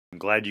I'm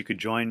glad you could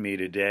join me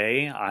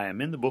today. I am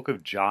in the book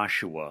of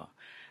Joshua.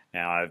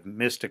 Now, I've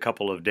missed a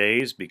couple of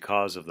days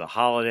because of the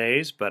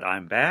holidays, but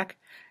I'm back,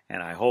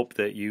 and I hope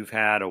that you've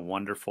had a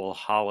wonderful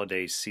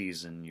holiday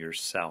season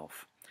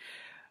yourself.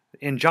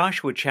 In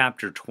Joshua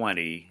chapter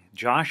 20,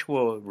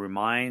 Joshua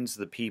reminds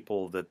the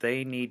people that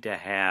they need to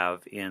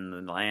have in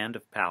the land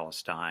of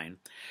Palestine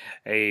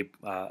a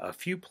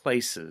few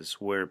places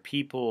where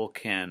people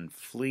can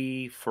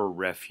flee for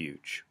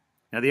refuge.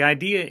 Now, the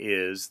idea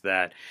is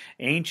that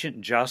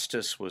ancient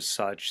justice was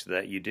such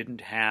that you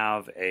didn't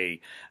have a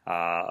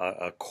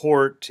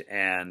court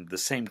and the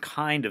same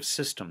kind of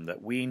system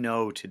that we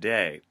know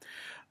today,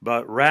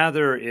 but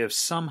rather if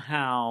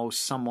somehow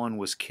someone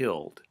was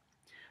killed,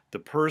 the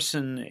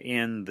person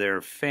in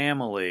their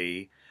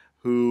family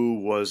who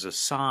was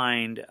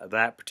assigned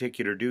that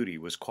particular duty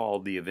was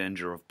called the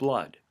Avenger of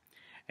Blood.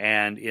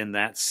 And in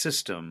that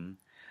system,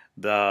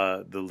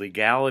 the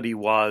legality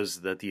was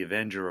that the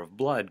Avenger of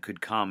Blood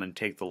could come and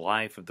take the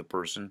life of the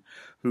person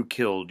who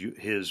killed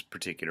his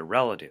particular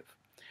relative.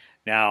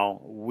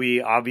 Now,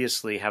 we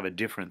obviously have a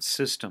different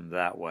system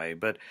that way,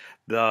 but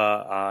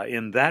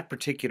in that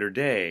particular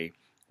day,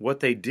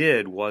 what they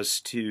did was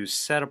to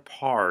set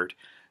apart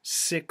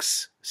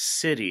 6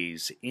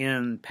 cities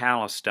in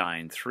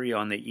Palestine, 3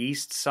 on the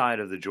east side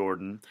of the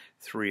Jordan,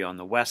 3 on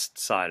the west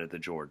side of the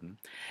Jordan,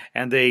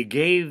 and they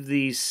gave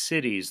these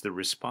cities the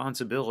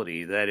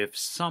responsibility that if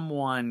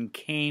someone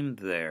came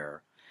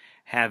there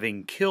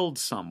having killed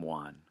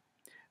someone,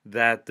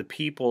 that the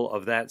people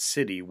of that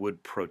city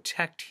would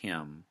protect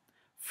him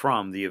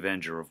from the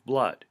Avenger of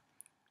Blood.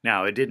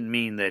 Now, it didn't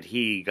mean that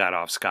he got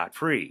off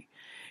scot-free.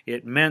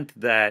 It meant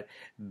that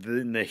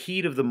in the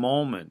heat of the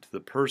moment, the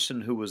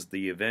person who was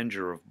the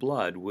Avenger of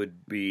Blood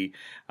would be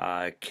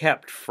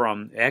kept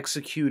from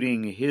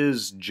executing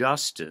his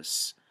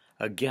justice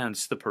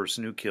against the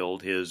person who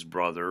killed his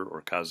brother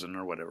or cousin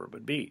or whatever it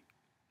would be.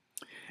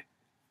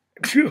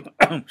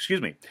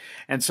 Excuse me.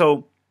 And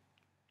so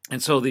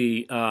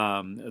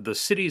the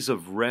cities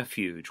of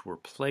refuge were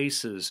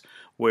places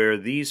where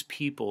these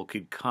people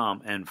could come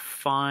and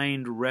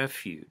find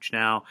refuge.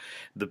 Now,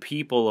 the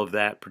people of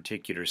that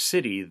particular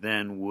city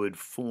then would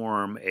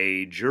form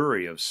a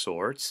jury of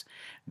sorts,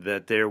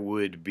 that there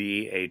would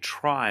be a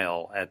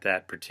trial at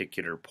that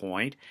particular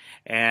point,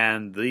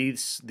 and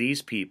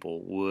these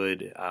people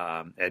would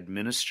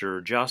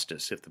administer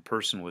justice. If the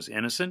person was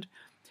innocent,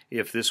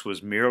 if this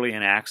was merely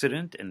an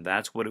accident, and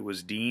that's what it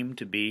was deemed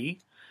to be,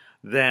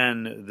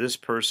 then this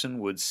person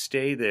would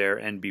stay there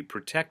and be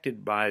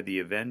protected by the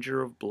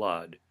Avenger of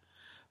Blood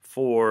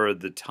for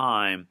the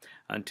time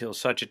until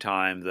such a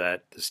time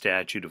that the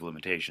statute of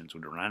limitations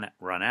would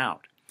run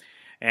out.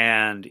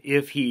 And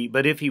if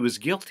he was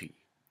guilty,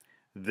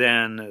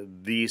 then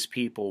these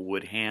people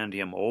would hand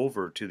him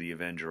over to the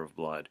Avenger of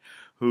Blood,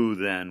 who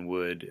then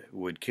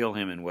would kill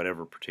him in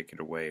whatever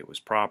particular way it was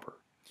proper.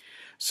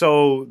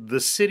 So the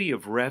city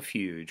of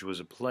refuge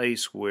was a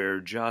place where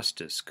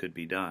justice could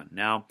be done.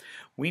 Now,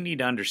 we need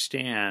to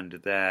understand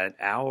that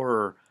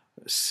our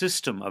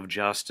system of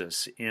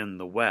justice in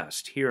the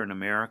West, here in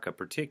America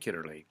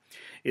particularly,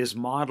 is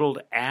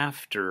modeled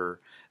after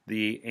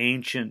the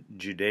ancient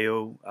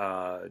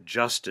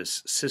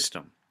Judeo-justice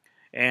system.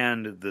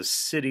 And the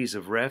cities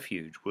of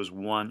refuge was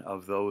one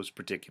of those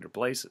particular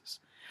places.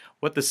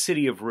 What the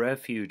city of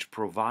refuge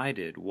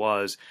provided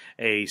was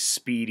a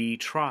speedy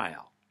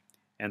trial.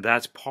 And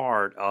that's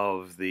part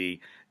of the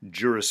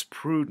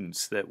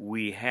jurisprudence that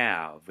we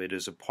have. It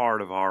is a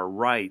part of our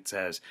rights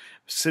as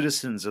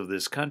citizens of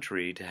this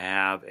country to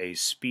have a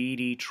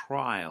speedy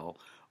trial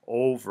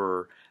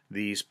over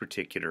these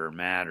particular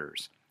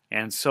matters.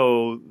 And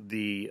so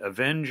the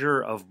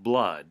Avenger of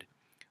Blood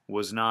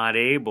was not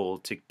able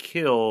to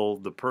kill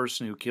the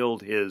person who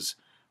killed his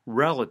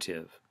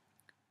relative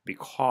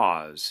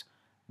because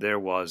there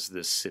was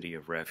this city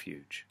of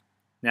refuge.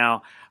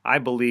 Now, I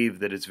believe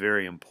that it's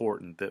very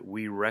important that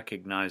we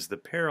recognize the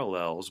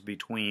parallels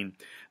between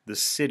the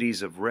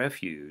cities of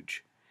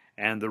refuge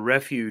and the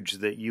refuge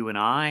that you and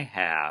I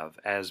have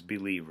as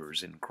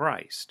believers in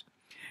Christ.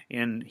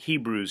 In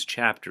Hebrews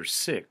chapter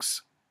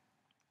 6,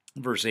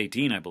 verse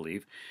 18, I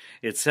believe,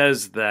 it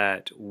says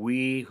that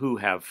we who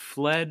have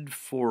fled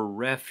for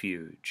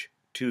refuge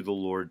to the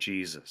Lord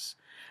Jesus.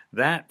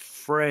 That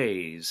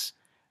phrase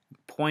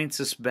points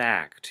us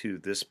back to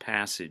this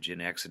passage in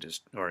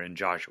Exodus or in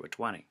Joshua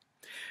 20,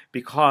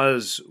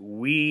 because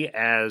we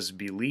as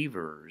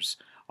believers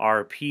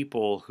are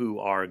people who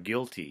are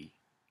guilty,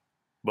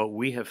 but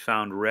we have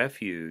found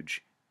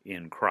refuge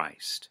in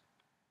Christ.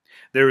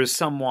 There is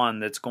someone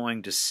that's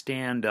going to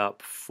stand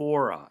up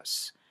for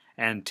us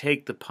and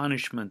take the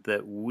punishment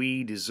that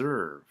we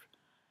deserve.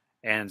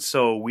 And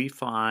so we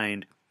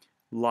find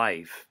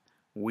life,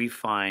 we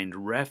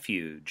find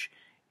refuge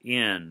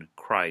in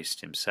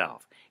Christ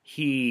himself.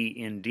 He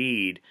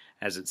indeed,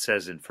 as it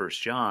says in 1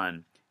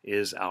 John,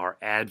 is our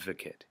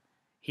advocate.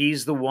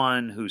 He's the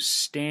one who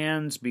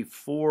stands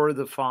before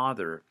the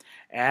Father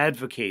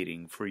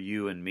advocating for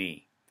you and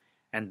me.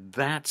 And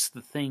that's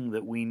the thing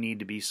that we need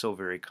to be so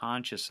very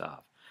conscious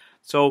of.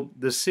 So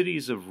the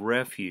cities of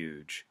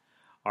refuge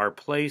are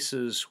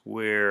places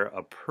where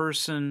a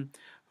person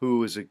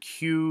who is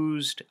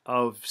accused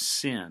of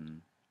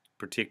sin,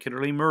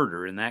 particularly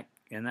murder in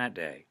that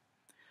day,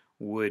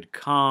 would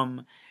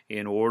come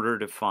in order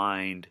to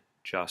find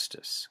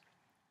justice.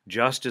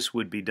 Justice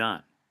would be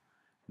done.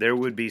 There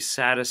would be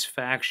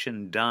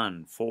satisfaction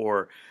done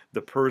for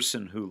the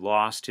person who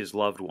lost his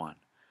loved one.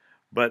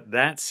 But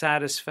that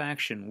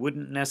satisfaction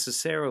wouldn't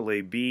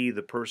necessarily be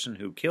the person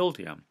who killed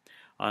him,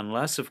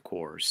 unless, of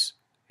course,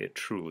 it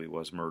truly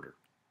was murder.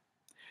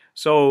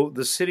 So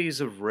the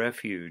cities of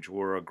refuge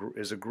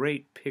is a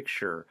great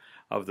picture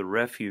of the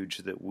refuge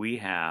that we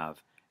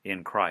have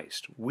in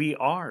Christ. We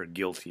are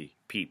guilty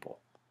people,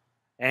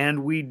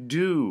 and we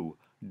do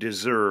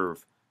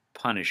deserve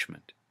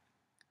punishment.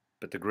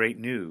 But the great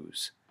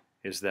news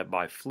is that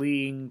by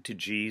fleeing to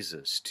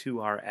Jesus, to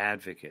our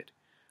advocate,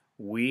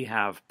 we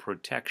have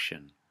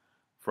protection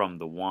from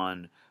the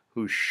one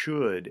who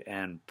should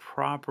and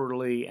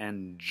properly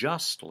and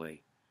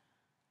justly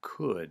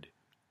could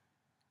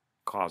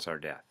cause our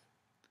death.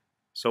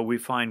 So we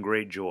find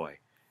great joy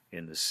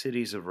in the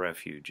cities of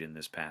refuge in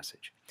this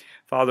passage.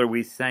 Father,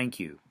 we thank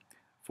you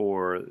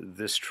for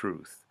this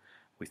truth.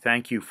 We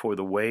thank you for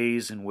the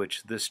ways in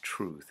which this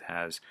truth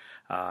has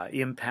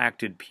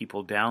impacted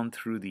people down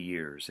through the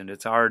years, and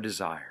it's our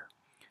desire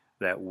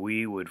that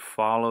we would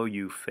follow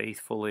you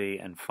faithfully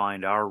and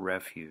find our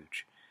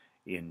refuge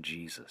in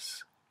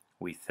Jesus.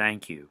 We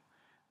thank you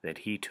that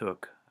he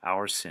took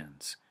our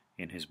sins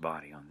in his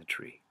body on the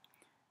tree.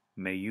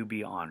 May you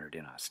be honored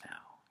in us now.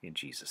 In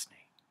Jesus'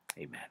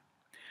 name, amen.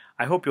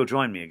 I hope you'll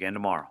join me again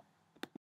tomorrow.